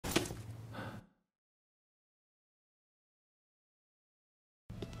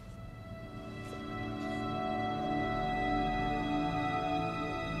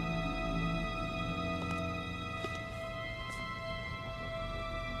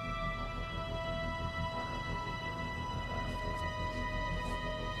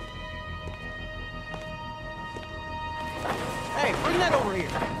Hey, bring that over here.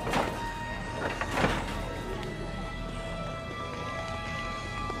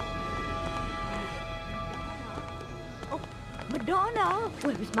 Madonna,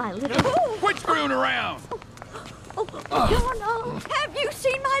 where's my little... Quit screwing around! Oh, Madonna, have you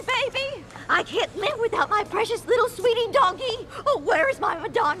seen my baby? I can't live without my precious little sweetie doggy. Oh, where is my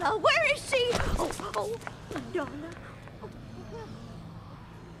Madonna? Where is she? Oh, Madonna.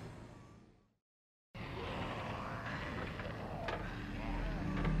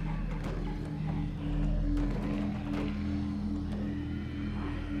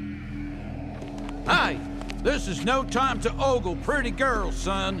 Hey, this is no time to ogle pretty girls,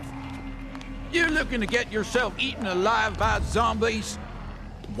 son. You looking to get yourself eaten alive by zombies?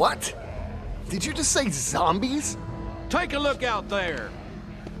 What? Did you just say zombies? Take a look out there.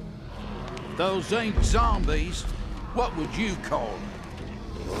 If those ain't zombies, what would you call them?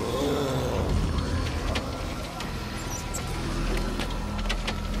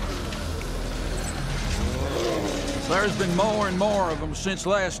 There's been more and more of them since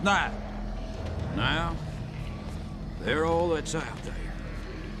last night. Now, they're all that's out there.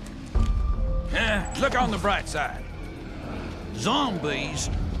 Look on the bright side. Zombies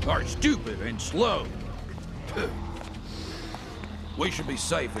are stupid and slow. We should be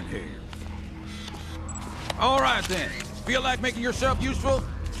safe in here. All right then. Feel like making yourself useful?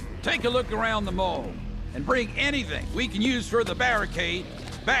 Take a look around the mall and bring anything we can use for the barricade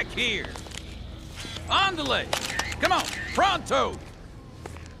back here. On the leg. Come on, pronto!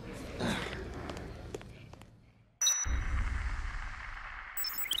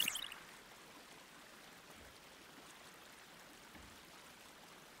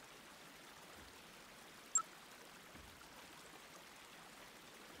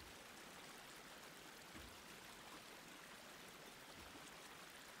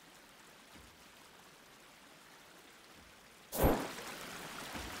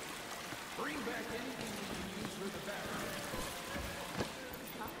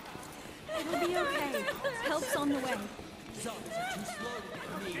 It'll be okay. Help's on the way.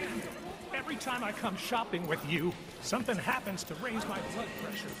 Every time I come shopping with you, something happens to raise my blood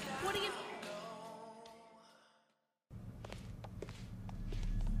pressure. What do you...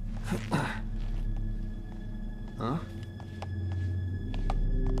 Huh?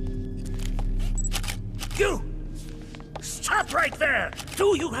 You! Stop right there!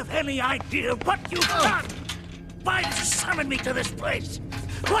 Do you have any idea what you've done? Why did you summon me to this place?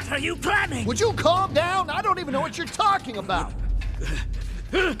 What are you planning? Would you calm down? I don't even know what you're talking about.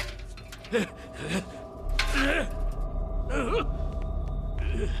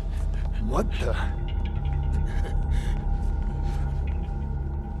 What the?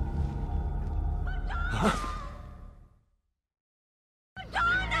 Huh?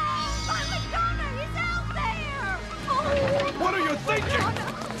 Madonna! My Madonna is out there! Oh, What are you thinking?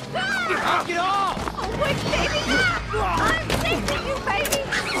 Knock it off! Oh, wait, baby! I'm saving you, baby!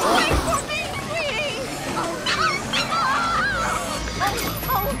 Wait for me, sweetie! Oh,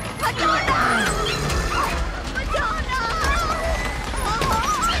 Madonna! Madonna! Madonna!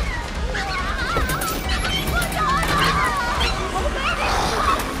 Oh, baby!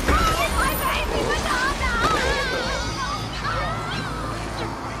 Get my baby, Madonna!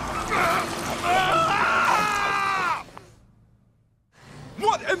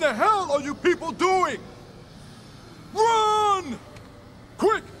 What in the hell are you people doing? Run!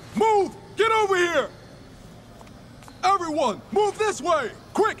 Quick, move! Get over here! Everyone, move this way!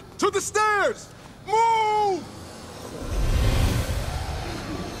 Quick, to the stairs! Move!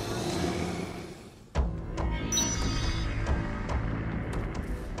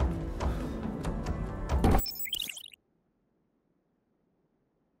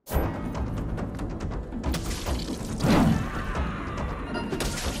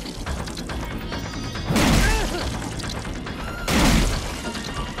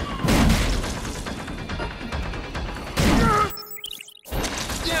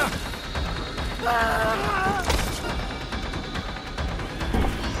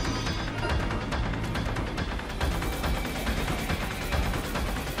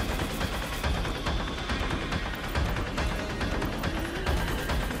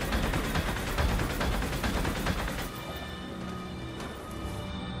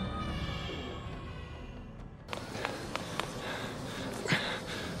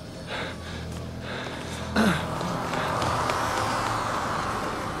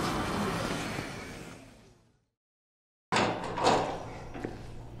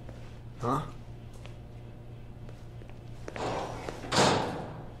 Huh?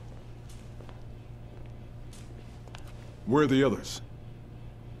 Where are the others?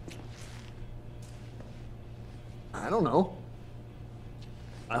 I don't know.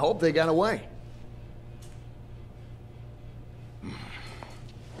 I hope they got away.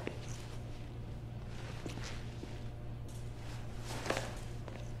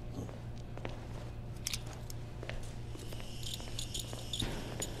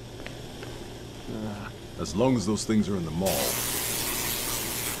 As long as those things are in the mall,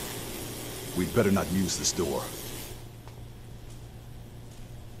 we'd better not use this door.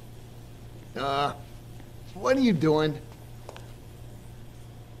 What are you doing?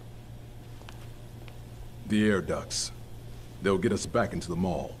 The air ducts. They'll get us back into the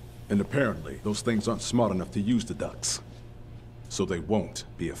mall. And apparently, those things aren't smart enough to use the ducts. So they won't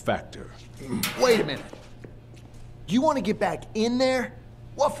be a factor. Wait a minute. You want to get back in there?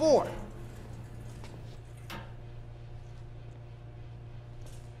 What for?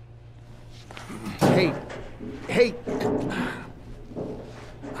 Hey.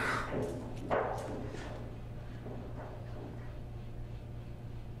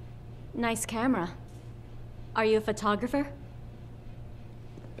 Nice camera. Are you a photographer?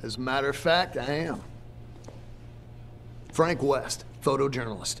 As a matter of fact, I am. Frank West,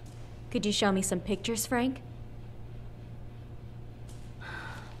 photojournalist. Could you show me some pictures, Frank?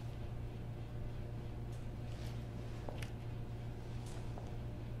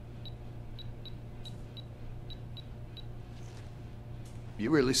 You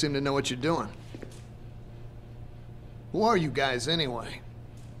really seem to know what you're doing. Who are you guys, anyway?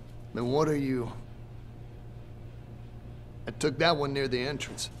 And what are you... I took that one near the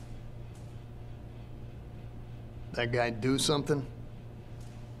entrance. That guy do something?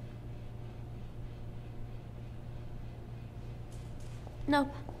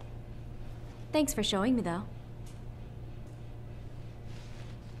 Nope. Thanks for showing me, though.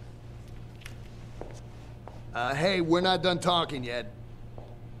 Hey, we're not done talking yet.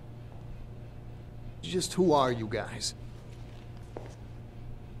 Just who are you guys?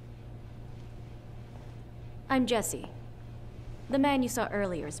 I'm Jesse. The man you saw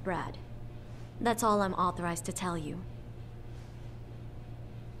earlier is Brad. That's all I'm authorized to tell you.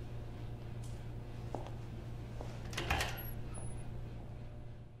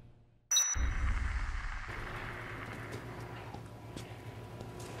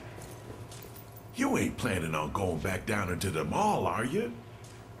 You ain't planning on going back down into the mall, are you?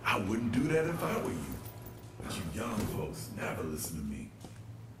 I wouldn't do that if I were you. But you young folks never listen to me.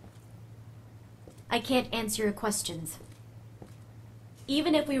 I can't answer your questions.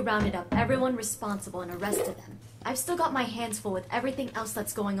 Even if we rounded up everyone responsible and arrested them, I've still got my hands full with everything else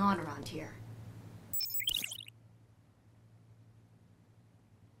that's going on around here.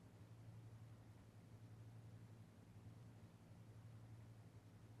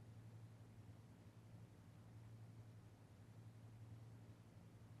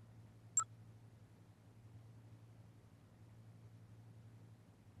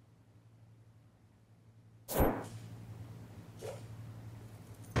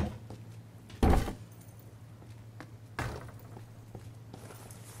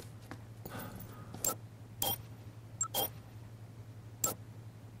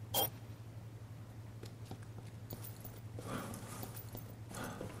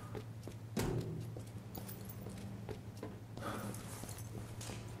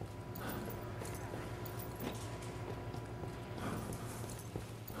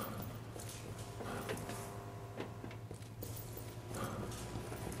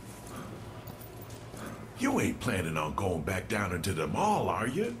 You ain't planning on going back down into the mall, are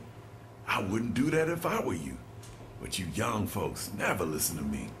you? I wouldn't do that if I were you. But you young folks never listen to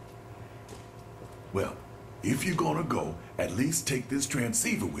me. Well, if you're gonna go, at least take this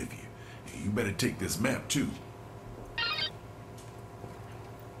transceiver with you. And you better take this map too.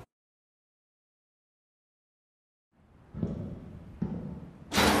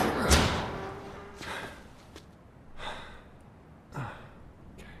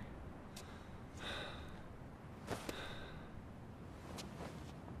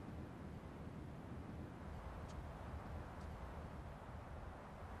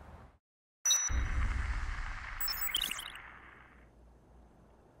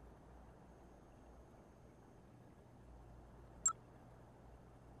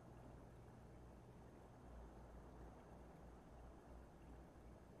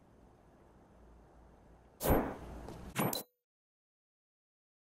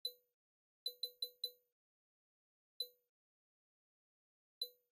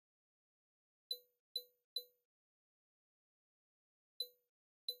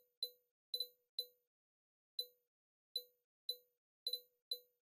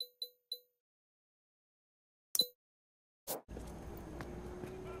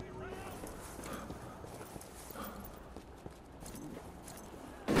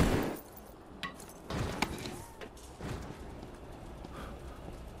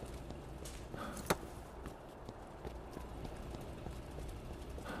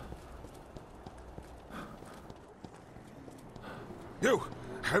 You!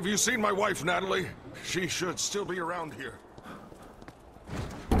 Have you seen my wife, Natalie? She should still be around here.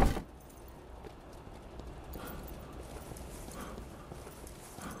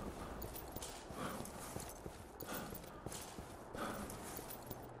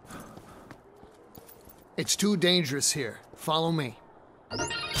 It's too dangerous here. Follow me.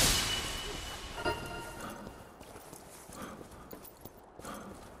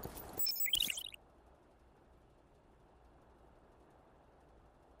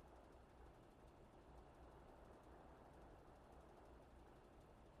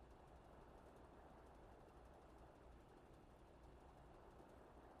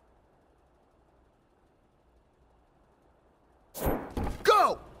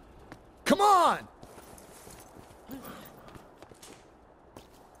 Go! Come on!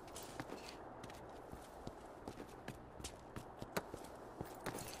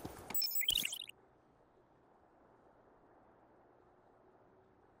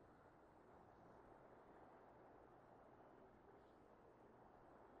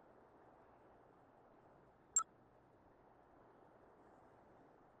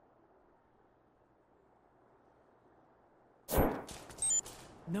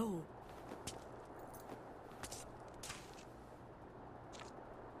 No.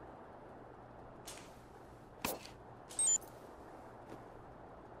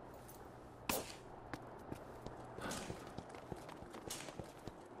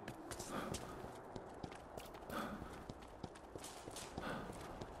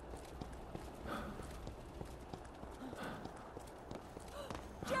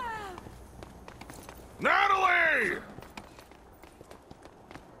 Natalie!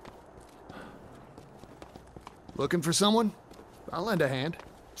 Looking for someone? I'll lend a hand.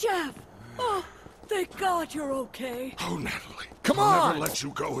 Jeff! Oh, thank God you're okay. Oh, Natalie. Come I'll on! never let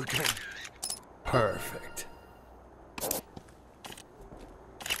you go again. Perfect.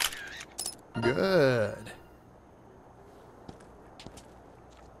 Good.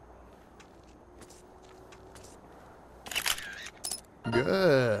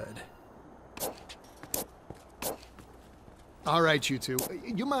 Good. All right, you two.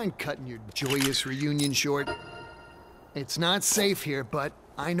 You mind cutting your joyous reunion short? It's not safe here, but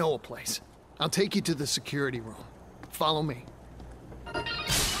I know a place. I'll take you to the security room. Follow me.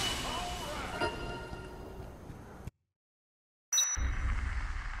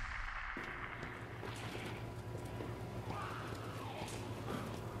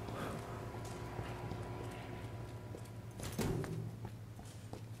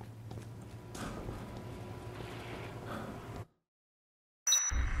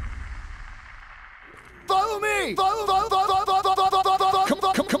 Follow me! Follow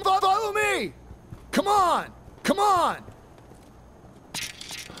me! Come on! Come on!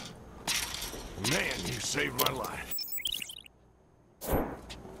 Man, you saved my life.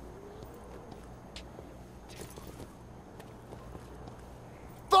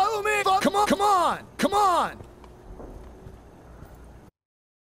 Follow me! Come on! Come on! Come on!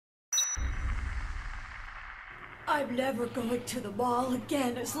 I'm never going to the mall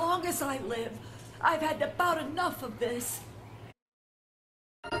again as long as I live. I've had about enough of this.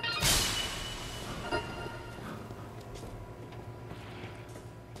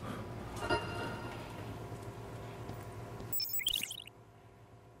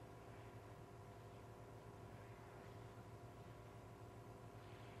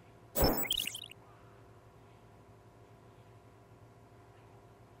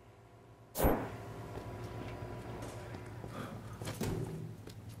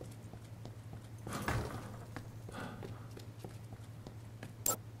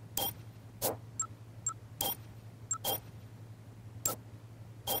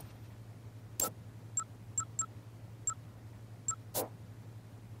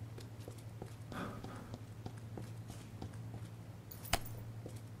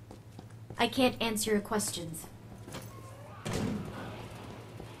 I can't answer your questions.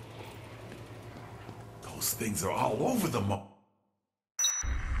 Those things are all over the mall.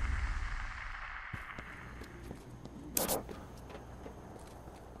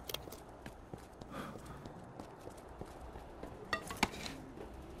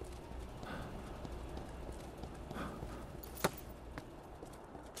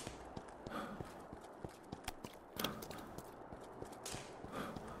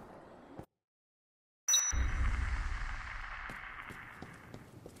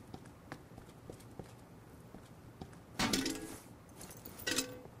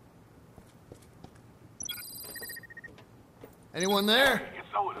 Anyone there? It's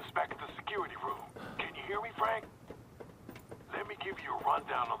Otis back at the security room. Can you hear me, Frank? Let me give you a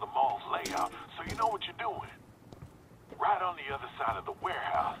rundown of the mall's layout so you know what you're doing. Right on the other side of the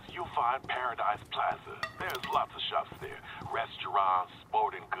warehouse, you'll find Paradise Plaza. There's lots of shops there. Restaurants,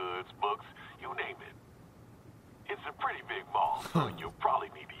 sporting goods, books, you name it. It's a pretty big mall, so you'll probably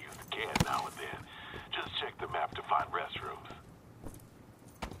need to use the can now and then. Just check the map to find restrooms.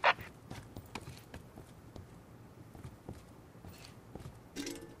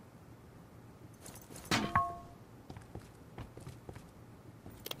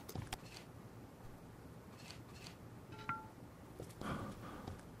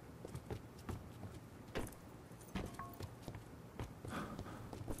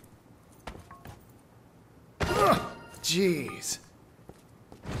 Jeez.